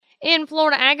In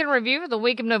Florida Ag and Review for the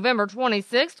week of November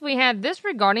 26th, we had this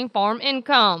regarding farm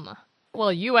income.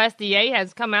 Well, USDA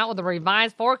has come out with a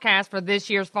revised forecast for this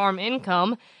year's farm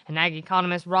income, and ag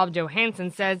economist Rob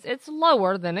Johansson says it's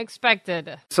lower than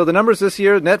expected. So the numbers this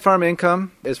year, net farm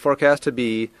income is forecast to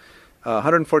be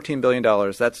 $114 billion.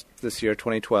 That's this year,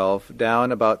 2012,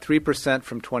 down about 3%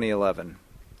 from 2011.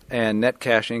 And net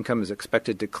cash income is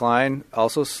expected to decline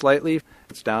also slightly.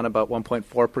 It's down about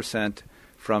 1.4%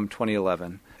 from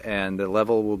 2011. And the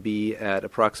level will be at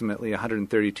approximately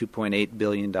 $132.8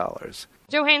 billion.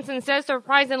 Johansson says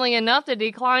surprisingly enough, the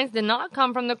declines did not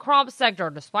come from the crop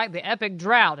sector, despite the epic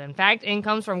drought. In fact,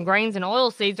 incomes from grains and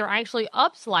oilseeds are actually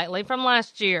up slightly from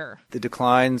last year. The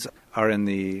declines are in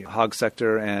the hog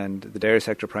sector and the dairy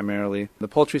sector primarily. The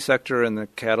poultry sector and the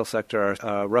cattle sector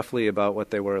are roughly about what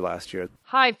they were last year.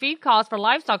 High feed costs for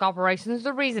livestock operations is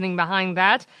the reasoning behind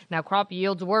that. Now, crop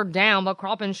yields were down, but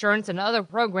crop insurance and other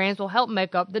programs will help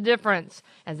make up the difference.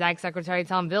 As Ag Secretary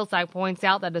Tom Vilsack points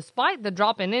out that despite the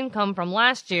drop in income from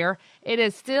last year, it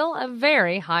is still a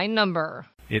very high number.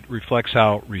 It reflects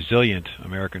how resilient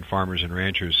American farmers and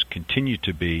ranchers continue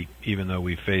to be, even though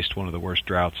we've faced one of the worst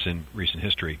droughts in recent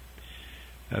history.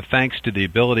 Thanks to the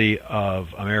ability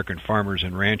of American farmers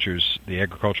and ranchers, the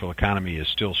agricultural economy is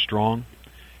still strong.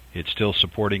 It's still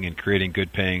supporting and creating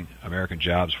good-paying American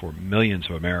jobs for millions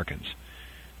of Americans.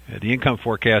 The income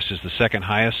forecast is the second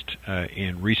highest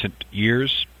in recent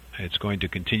years. It's going to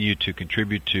continue to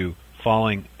contribute to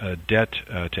falling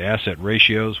debt-to-asset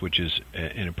ratios, which is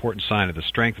an important sign of the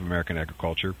strength of American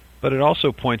agriculture. But it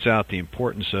also points out the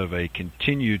importance of a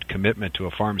continued commitment to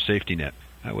a farm safety net.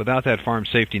 Without that farm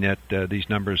safety net, these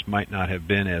numbers might not have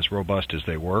been as robust as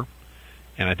they were.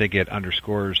 And I think it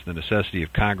underscores the necessity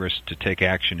of Congress to take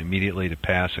action immediately to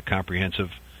pass a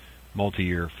comprehensive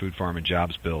multi-year food, farm, and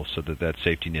jobs bill so that that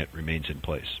safety net remains in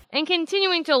place. And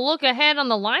continuing to look ahead on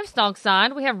the livestock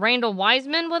side, we have Randall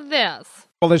Wiseman with this.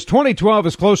 Well, as 2012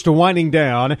 is close to winding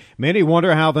down, many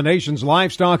wonder how the nation's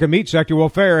livestock and meat sector will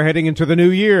fare heading into the new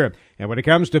year. And when it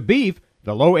comes to beef,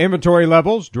 the low inventory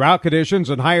levels, drought conditions,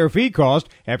 and higher feed costs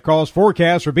have caused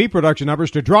forecasts for beef production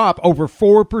numbers to drop over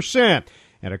 4%.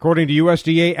 And according to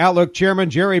USDA Outlook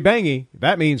Chairman Jerry Bangy,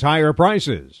 that means higher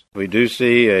prices. We do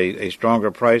see a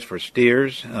stronger price for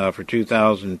steers for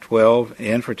 2012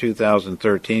 and for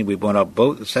 2013. We went up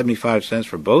both 75 cents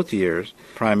for both years,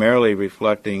 primarily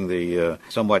reflecting the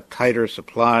somewhat tighter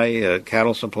supply,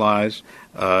 cattle supplies,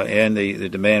 and the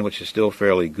demand, which is still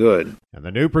fairly good. And the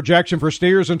new projection for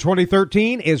steers in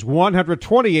 2013 is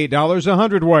 $128 a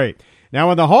hundredweight. Now,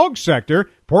 in the hog sector,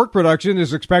 pork production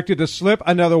is expected to slip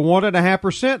another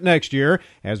 1.5% next year,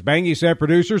 as Bangy said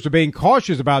producers are being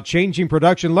cautious about changing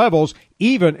production levels,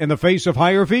 even in the face of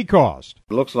higher feed costs.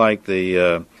 It looks like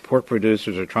the pork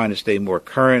producers are trying to stay more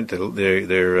current.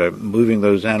 They're moving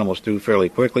those animals through fairly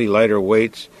quickly, lighter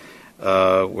weights,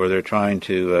 where they're trying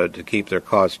to keep their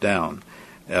costs down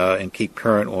and keep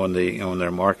current on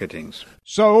their marketings.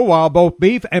 So, while both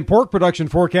beef and pork production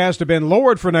forecasts have been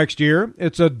lowered for next year,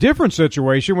 it's a different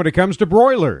situation when it comes to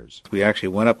broilers. We actually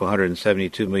went up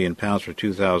 172 million pounds for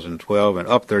 2012 and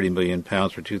up 30 million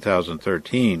pounds for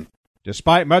 2013.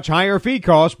 Despite much higher feed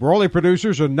costs, broiler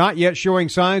producers are not yet showing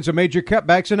signs of major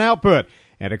cutbacks in output.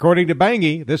 And according to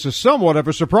Bangy, this is somewhat of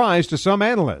a surprise to some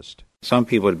analysts. Some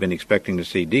people have been expecting to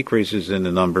see decreases in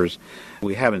the numbers.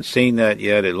 We haven't seen that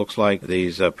yet. It looks like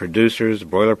these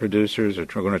broiler producers, are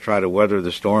going to try to weather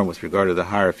the storm with regard to the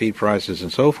higher feed prices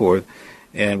and so forth.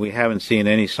 And we haven't seen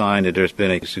any sign that there's been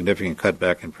a significant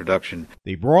cutback in production.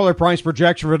 The broiler price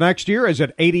projection for next year is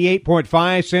at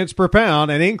 88.5 cents per pound,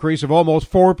 an increase of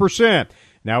almost 4%.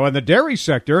 Now, in the dairy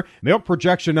sector, milk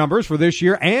projection numbers for this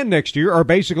year and next year are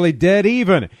basically dead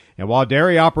even. And while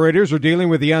dairy operators are dealing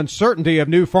with the uncertainty of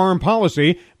new farm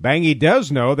policy, Bangy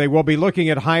does know they will be looking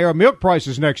at higher milk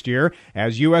prices next year,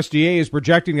 as USDA is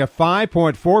projecting a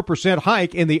 5.4%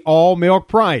 hike in the all-milk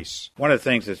price. One of the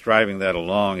things that's driving that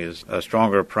along is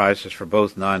stronger prices for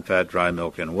both non-fat dry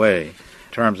milk and whey.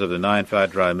 In terms of the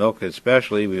non-fat dry milk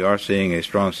especially, we are seeing a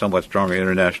somewhat stronger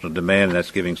international demand, and that's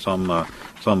giving some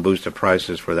boost to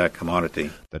prices for that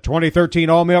commodity. The 2013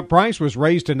 all-milk price was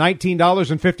raised to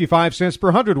 $19.55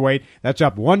 per hundredweight. That's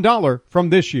up $1 from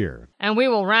this year. And we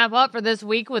will wrap up for this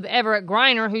week with Everett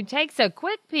Griner, who takes a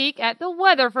quick peek at the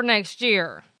weather for next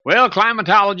year. Well,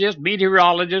 climatologists,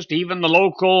 meteorologists, even the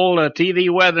local TV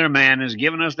weatherman has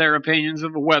given us their opinions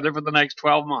of the weather for the next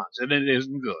 12 months, and it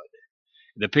isn't good.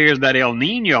 It appears that El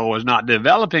Nino is not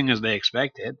developing as they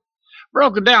expected.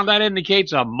 Broken down, that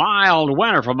indicates a mild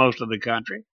winter for most of the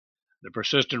country. The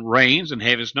persistent rains and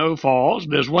heavy snowfalls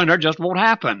this winter just won't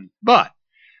happen. But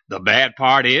The bad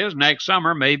part is next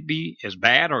summer may be as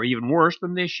bad or even worse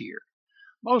than this year.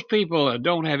 Most people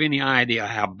don't have any idea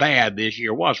how bad this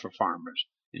year was for farmers.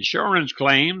 Insurance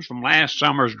claims from last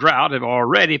summer's drought have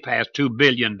already passed $2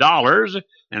 billion,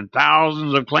 and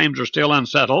thousands of claims are still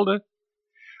unsettled.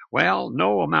 Well,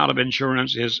 no amount of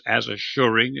insurance is as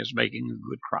assuring as making a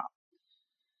good crop.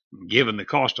 Given the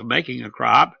cost of making a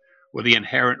crop with the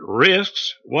inherent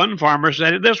risks, one farmer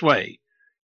said it this way: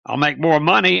 I'll make more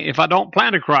money if I don't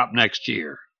plant a crop next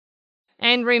year.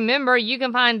 And remember, you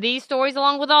can find these stories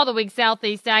along with all the week's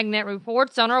Southeast AgNet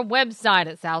reports on our website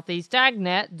at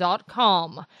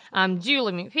southeastagnet.com. I'm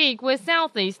Julie McPeak with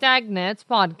Southeast AgNet's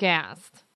podcast.